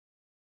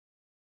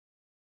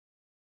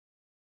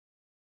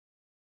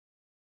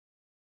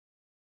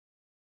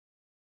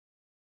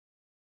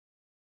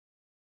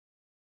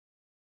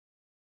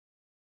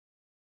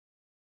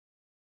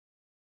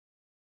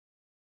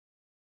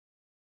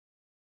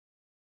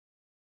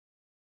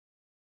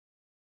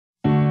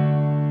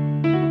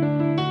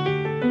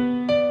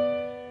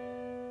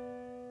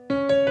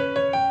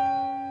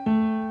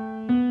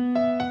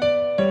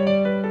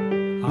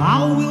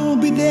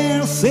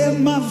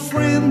said my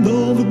friend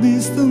of a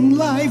distant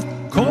life,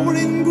 covered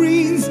in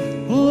greens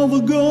of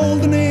a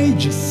golden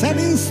age, set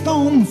in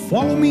stone,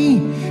 follow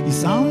me. He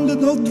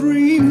sounded of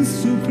dreams,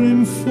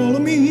 supreme, follow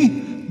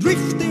me,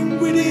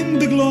 drifting within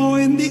the glow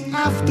and the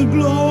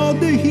afterglow of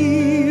the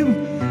eve.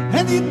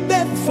 And in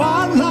that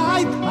far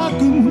light I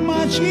could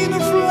march in a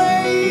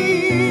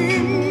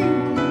flame.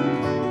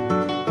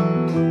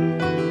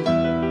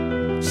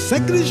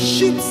 Sacred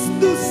ships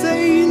do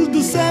sail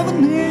the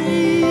seven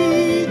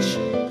age.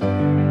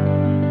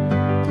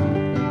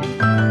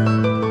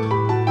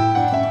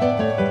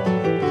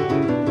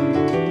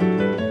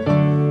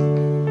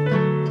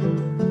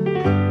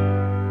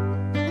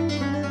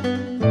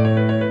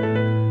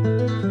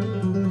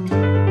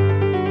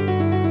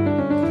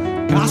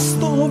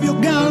 Cast off your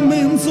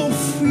garments of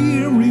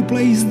fear,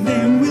 replace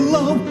them with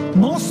love.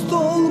 Must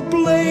all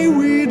play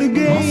with the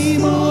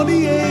game of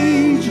the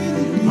age.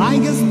 I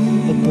guess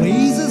the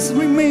places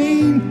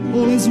remain,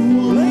 all is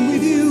one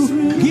with you,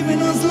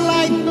 giving us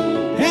light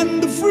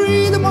and the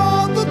freedom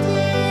of the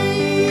day.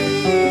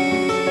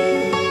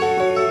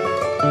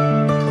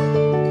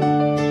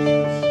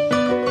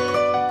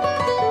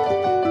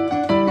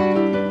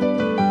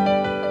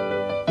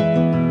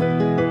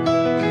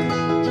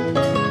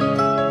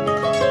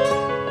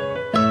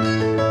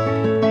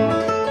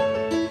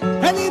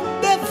 And in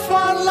that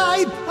far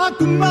light I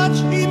could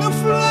march in a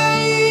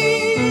flame.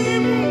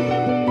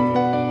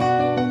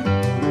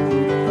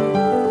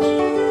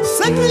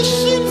 Sacred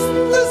ships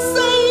that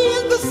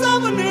sail the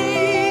seven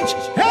age,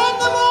 and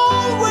I'll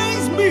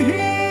always be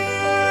here.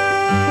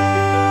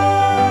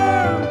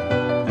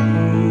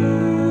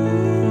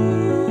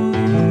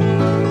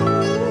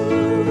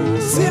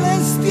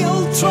 Celestial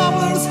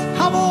travelers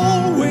have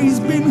always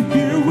been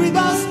here with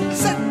us,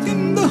 set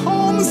in the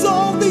homes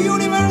of the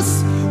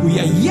universe. We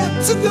are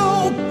yet to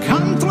go,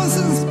 countless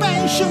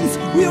expansions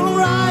will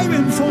arrive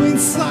and from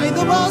inside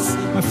of us,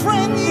 my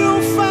friend,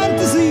 your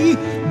fantasy,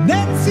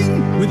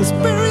 dancing with the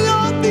spirit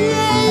of the age.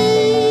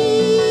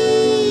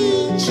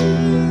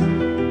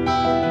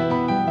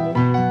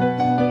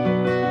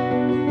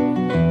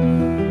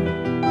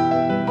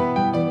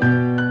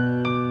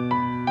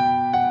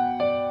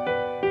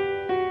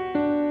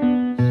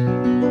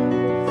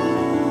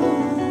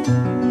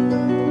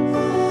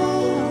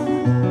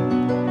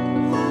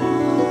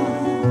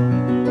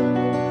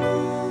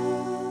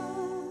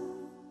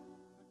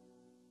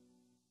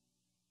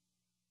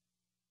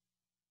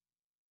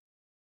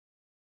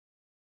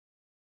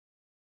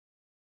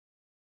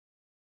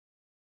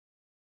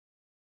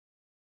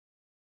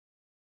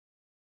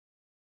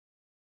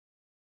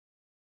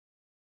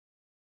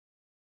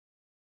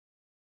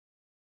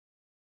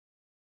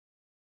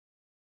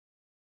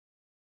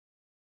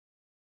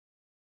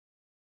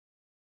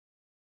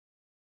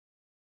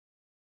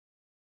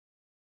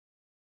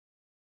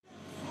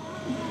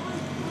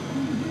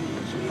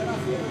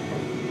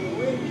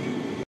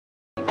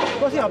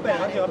 Così va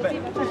bene, così va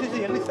bene. Sì,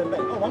 sì, lì stai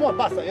bene. Oh, ma mo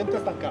basta, che non ti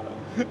stancato.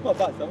 Ma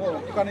basta,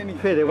 mo quando inizia.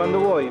 Fede, quando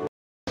vuoi.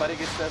 Pare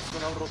che stai su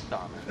un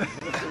rottame.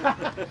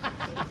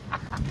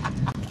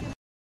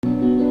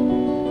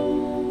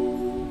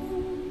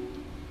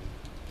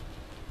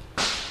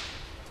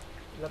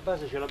 La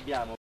base ce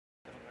l'abbiamo.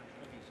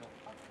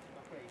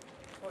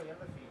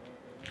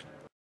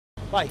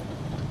 Vai.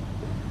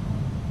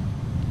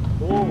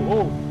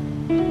 Oh.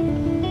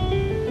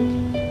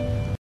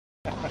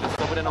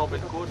 Questo pure no per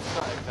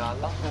corsa e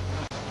galla.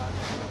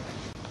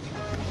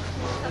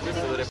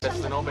 Questo dovrebbe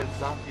essere no per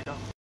zattita.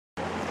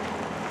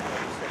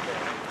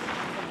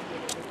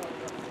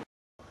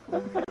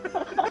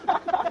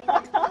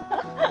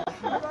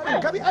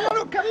 Allora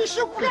non capisci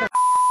un c***o!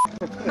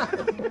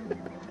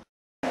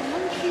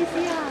 Non ci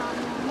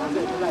siamo,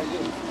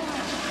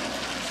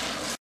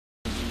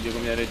 Consiglio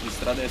come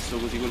registra adesso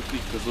così col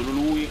click solo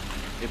lui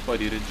e poi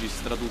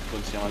riregistra tutto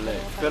insieme a lei.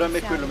 Però a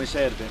me quello mi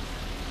serve.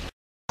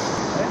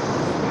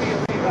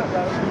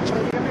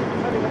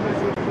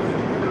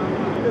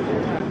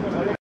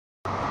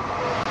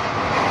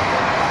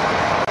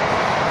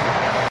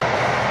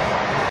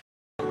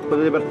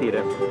 Potete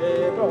partire?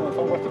 Però fa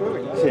un quarto di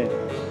quello. Sì.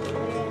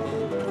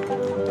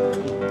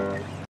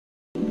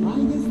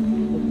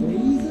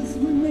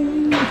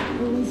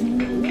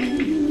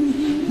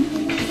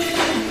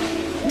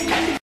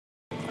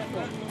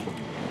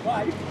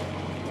 Vai.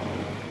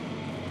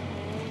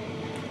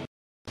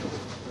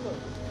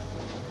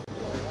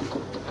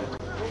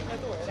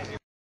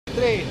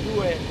 3,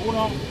 2,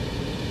 1.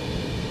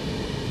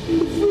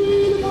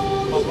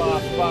 Ma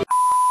vaffa.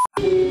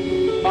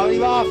 Ma li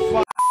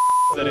vaffa.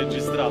 È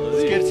registrato,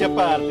 sì. Scherzi a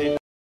parte.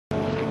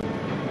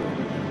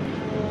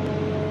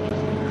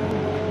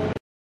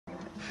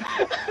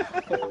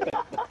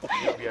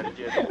 Via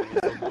dietro con il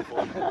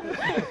sottofondo.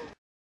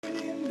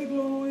 In the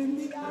glow, in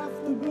the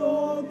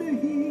afterglow of the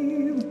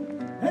eve,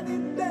 and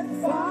in that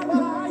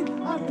firelight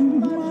I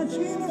could march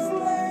in a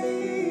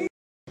flame.